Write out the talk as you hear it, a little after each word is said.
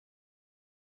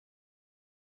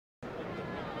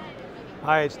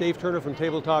Hi, it's Dave Turner from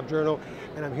TabletopJournal,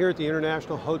 and I'm here at the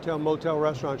International Hotel Motel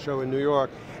Restaurant Show in New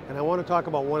York, and I want to talk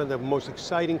about one of the most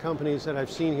exciting companies that I've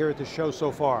seen here at the show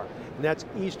so far, and that's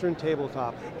Eastern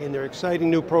Tabletop, and their exciting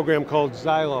new program called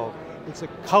XYLO. It's a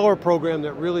color program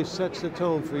that really sets the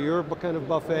tone for your kind of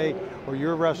buffet or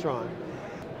your restaurant.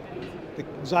 The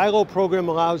XYLO program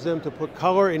allows them to put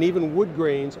color and even wood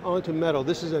grains onto metal.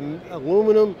 This is an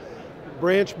aluminum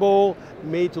branch bowl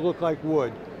made to look like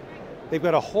wood. They've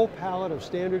got a whole palette of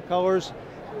standard colors,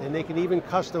 and they can even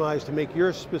customize to make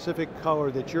your specific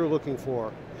color that you're looking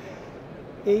for.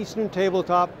 Eastern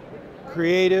Tabletop,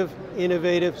 creative,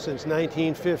 innovative since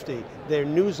 1950. Their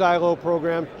new XYLO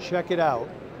program, check it out.